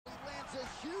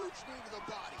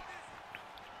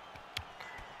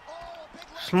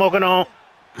Smoking on.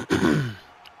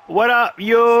 What up,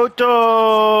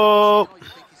 YouTube?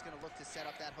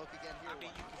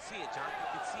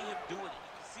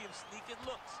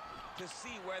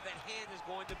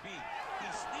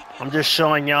 I'm just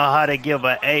showing y'all how to give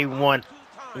an A1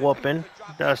 whooping.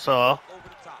 That's all.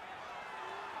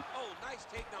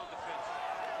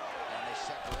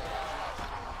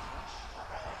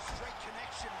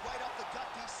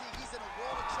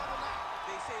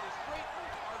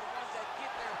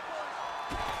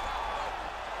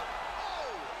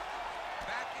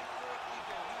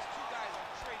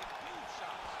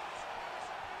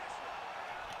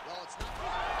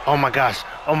 Oh my gosh.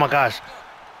 Oh my gosh.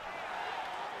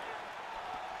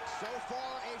 So far,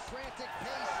 a frantic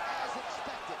pace as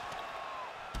expected.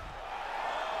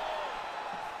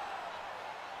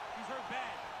 He's hurt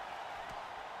bad.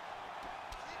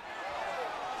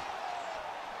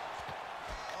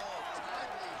 Oh,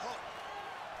 timely hook.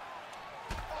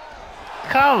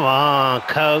 Come on,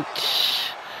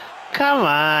 coach. Come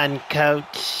on,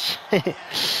 coach.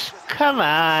 Come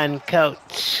on,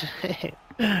 coach.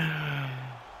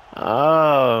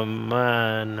 Oh,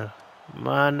 man.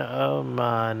 Man, oh,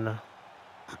 man.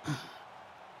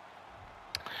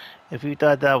 If you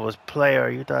thought that was player,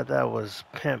 you thought that was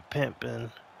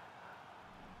pimping.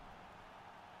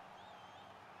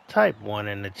 Type 1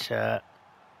 in the chat.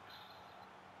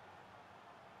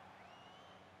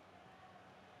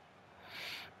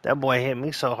 That boy hit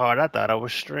me so hard, I thought I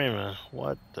was streaming.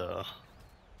 What the...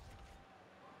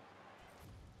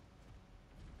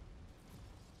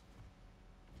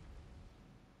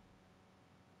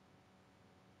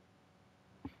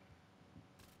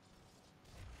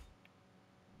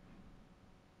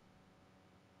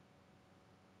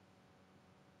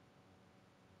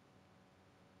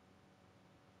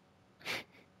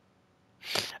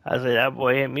 I said, that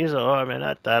boy hit me so hard, man,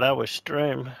 I thought I was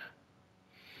streaming.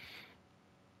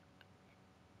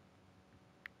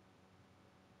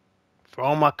 For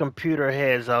all my computer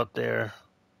heads out there,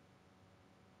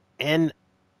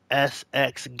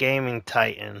 NSX Gaming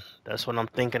Titan. That's what I'm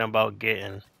thinking about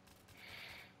getting.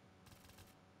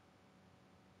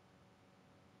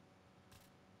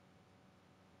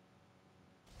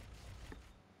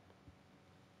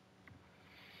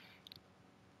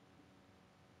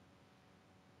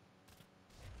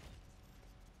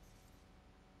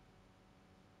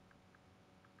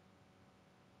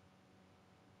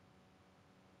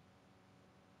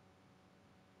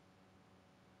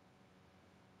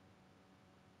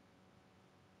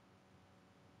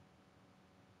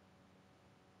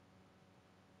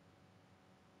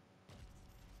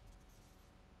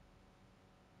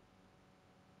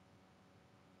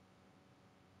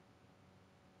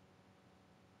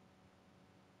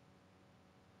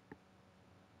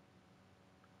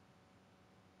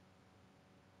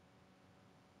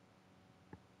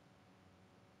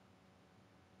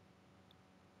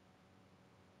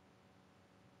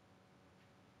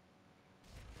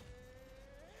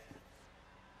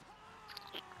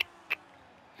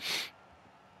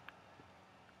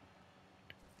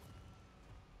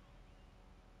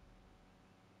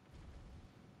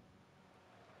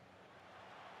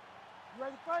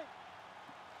 Ready to fight?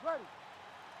 Ready.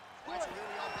 Right, so here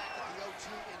we are back at the O2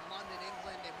 in London,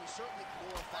 England, and we certainly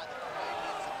glorify the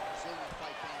Canadians and the Brazilian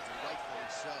fight fans, and rightfully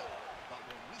so. But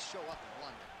when we show up in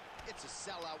London, it's a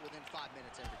sellout within 5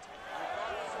 minutes every time.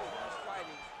 Regardless of who's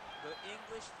fighting, the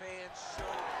English fans show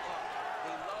up.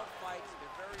 They love fights.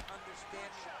 They're very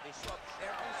understanding. They show up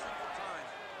every single time.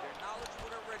 They're knowledgeable.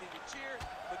 They're ready to cheer,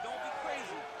 but don't be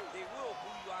crazy. They will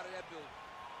boo you out of that building.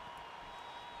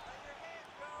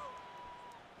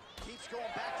 Keeps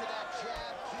going back to that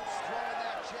jab, keeps throwing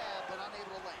that jab, but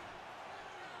unable to land.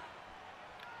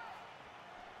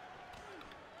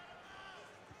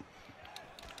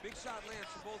 Big shot lands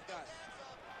for both guys.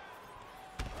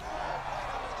 Oh, right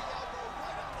under the elbow,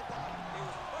 right on the body. It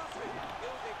was perfect. It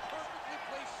was a perfectly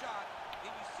placed shot,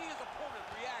 and you see his opponent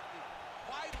reacting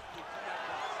violently to that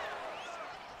block.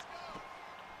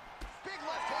 Big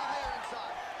left hand there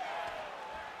inside.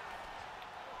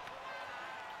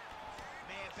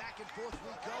 Man, back and forth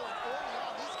we go, and early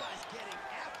on, these guys getting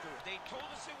after it. They told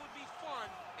us it would be fun,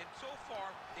 and so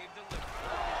far, they've delivered.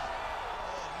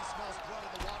 Oh, he smells blood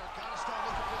in the water. Gotta start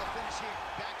looking for the finish here.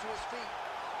 Back to his feet.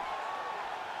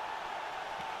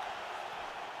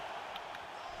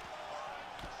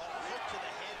 Oh, hook to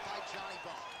the head by Johnny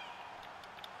Bone.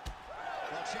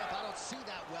 Well, champ, I don't see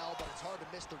that well, but it's hard to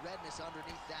miss the redness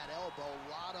underneath that elbow. A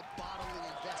lot of bodily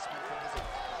investment from his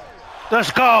opponent.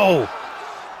 Let's go!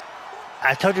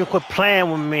 I told you to quit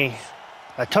playing with me.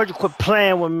 I told you to quit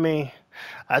playing with me.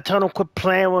 I told them quit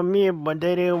playing with me, but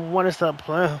they didn't want to stop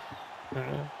playing.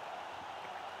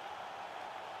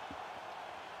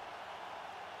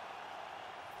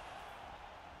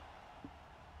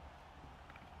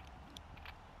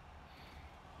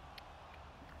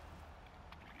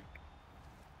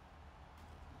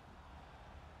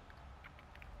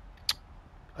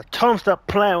 I told them stop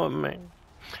playing with me.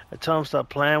 I told them stop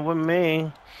playing with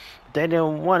me. They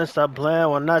didn't want to stop playing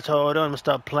when I told them to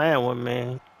stop playing with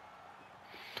me.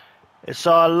 It's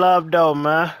all love though,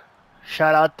 man.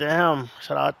 Shout out to him.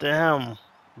 Shout out to him.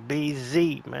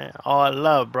 BZ, man. All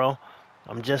love, bro.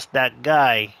 I'm just that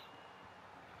guy.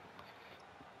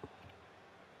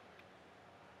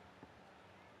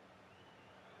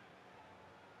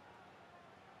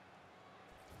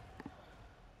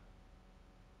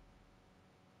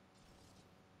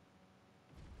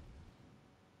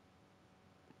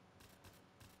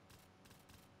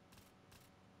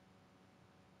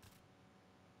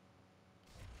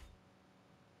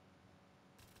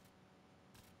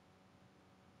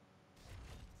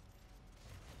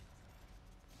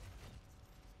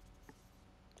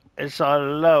 It's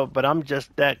all love, but I'm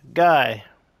just that guy.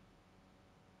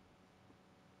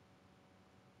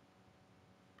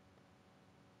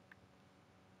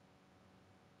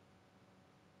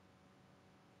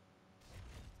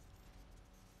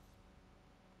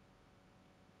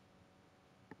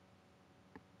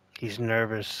 He's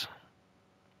nervous.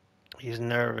 He's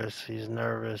nervous. He's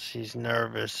nervous. He's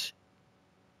nervous.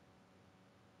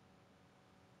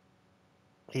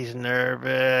 He's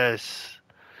nervous.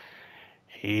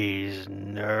 He's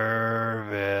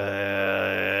nervous.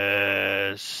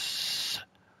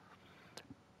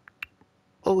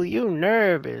 Oh, you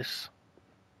nervous.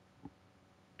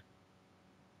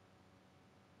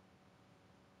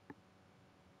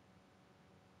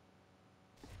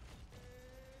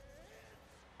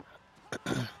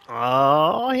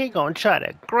 Oh, he gonna try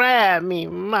to grab me,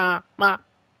 ma.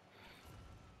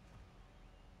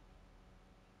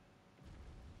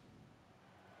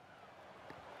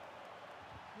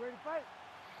 Ready to fight?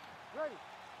 Ready.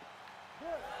 Good.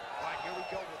 All right, here we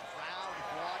go with round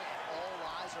one, and all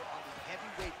eyes are on the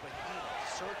heavyweight behemoth,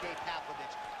 Sergey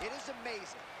Pavlovich. It is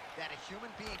amazing that a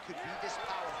human being could be this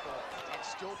powerful and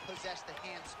still possess the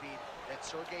hand speed that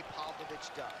Sergey Pavlovich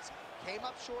does. Came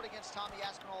up short against Tommy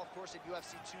Aspinall, of course, at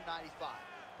UFC 295.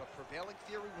 But prevailing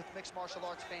theory with mixed martial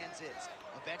arts fans is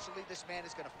eventually this man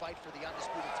is going to fight for the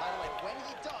undisputed title, and when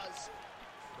he does,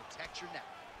 protect your neck.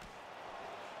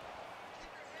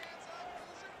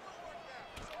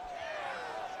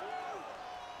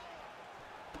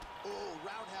 Oh,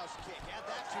 roundhouse kick. Add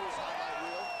that to his highlight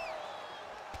reel.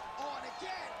 On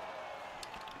again.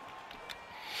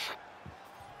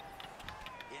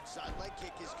 Inside leg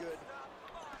kick is good.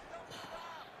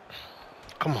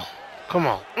 Come on. Come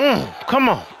on. Come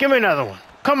on. Give me another one.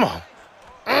 Come on.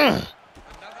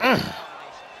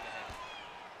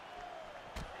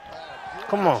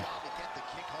 Come on.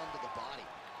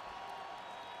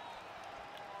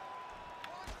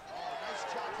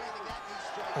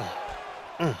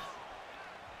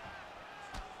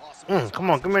 Come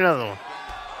on, give me another one.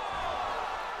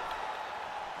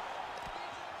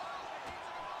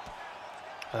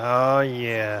 Oh,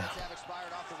 yeah.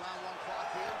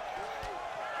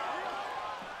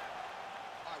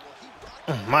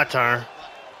 My turn.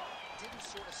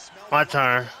 My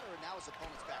turn.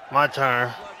 My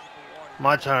turn.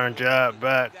 My turn, jab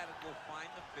back.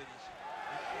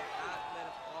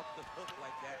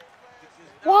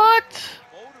 What?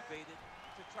 Motivated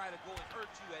to try to go and hurt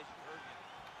you as you hurt him.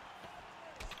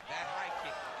 That high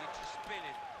kick will get you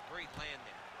spinning. Great land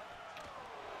there.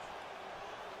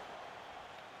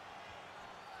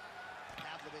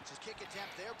 Pavlovich's kick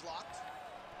attempt there blocked.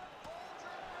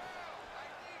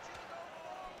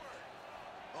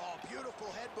 Oh, beautiful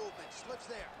head movement. Slips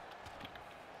there.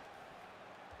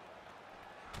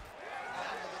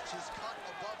 Pavlovich is cut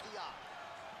above the eye.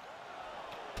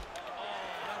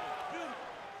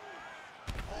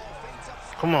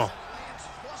 Come on.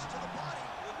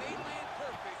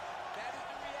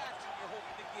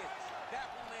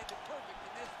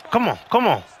 Come on, come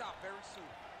on.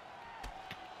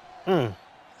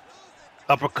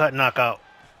 Uppercut knockout.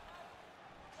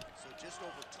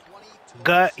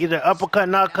 Gut, either uppercut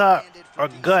knockout or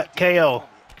gut KO.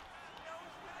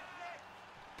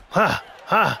 Ha,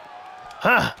 ha,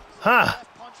 ha, ha.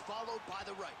 Punch followed by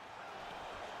the right.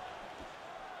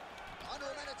 Under a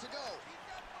minute to go.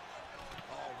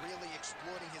 Oh, really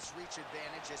exploiting his reach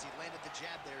advantage as he landed the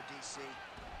jab there, DC.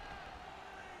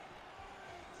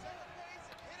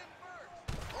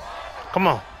 Come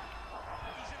on.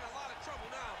 He's in a lot of trouble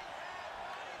now.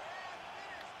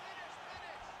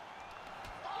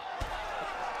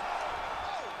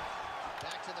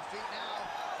 back to the feet now.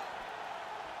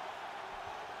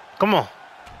 Come on. Oh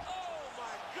my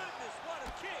goodness, what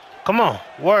a kick. Come on.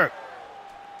 Work.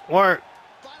 Work.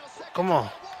 Final seconds. Come on.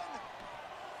 One.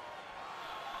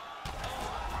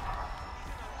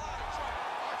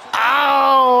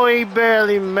 Oh, he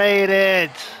barely made it.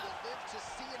 He will live to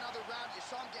see another round. You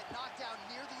saw him get knocked down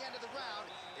near the end of the round.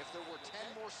 If there were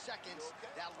 10 more seconds,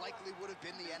 that likely would have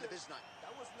been the end of his night.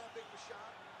 That wasn't that big of a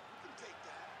shot. You can take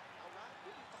that. All right,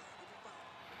 we'll be fine. We'll be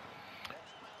fine.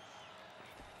 Next round.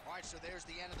 All right, so there's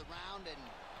the end of the round, and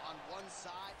on one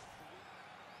side,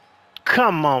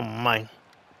 Come on, man.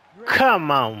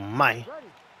 Come on, man.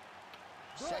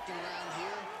 second round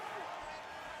here.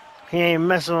 He ain't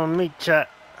messing with me, chat.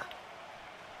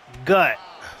 Gut.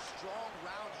 Strong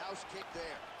roundhouse kick there.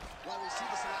 Well, we see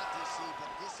this a lot, DC, but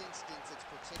this instance, it's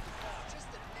particular. Just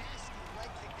a nasty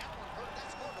leg kick. That one hurt.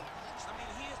 That's hard to watch. I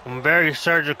mean, he is I'm very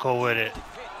surgical with it.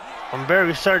 I'm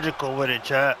very surgical with it,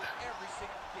 chat. every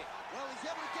single kick. Well, he's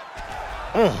able to get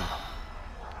back.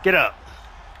 Get up.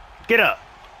 Get up.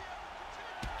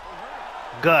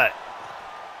 Gut.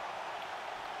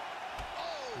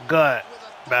 Gut.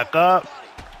 Back up.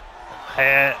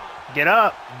 Head. Get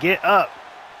up. Get up.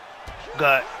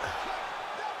 Gut.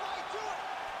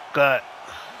 Gut.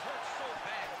 So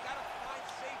bad. You gotta find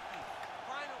safety.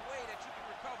 Find a way that you can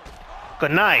recover.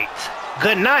 Good night.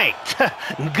 Good night.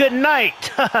 Good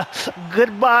night.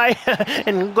 Goodbye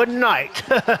and good night.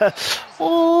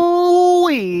 Ooh,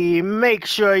 make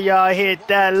sure y'all hit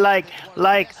that like,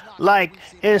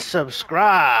 and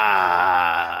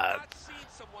subscribe. Not seen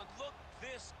someone look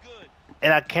this good.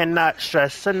 And I cannot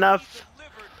stress enough,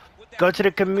 go to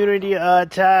the community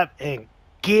tab and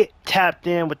get tapped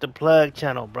in with the plug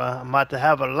channel, bro. I'm about to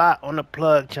have a lot on the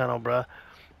plug channel, bro.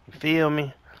 You feel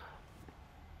me?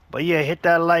 But yeah, hit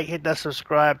that like, hit that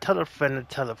subscribe, tell a friend to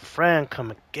tell a friend,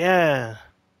 come again.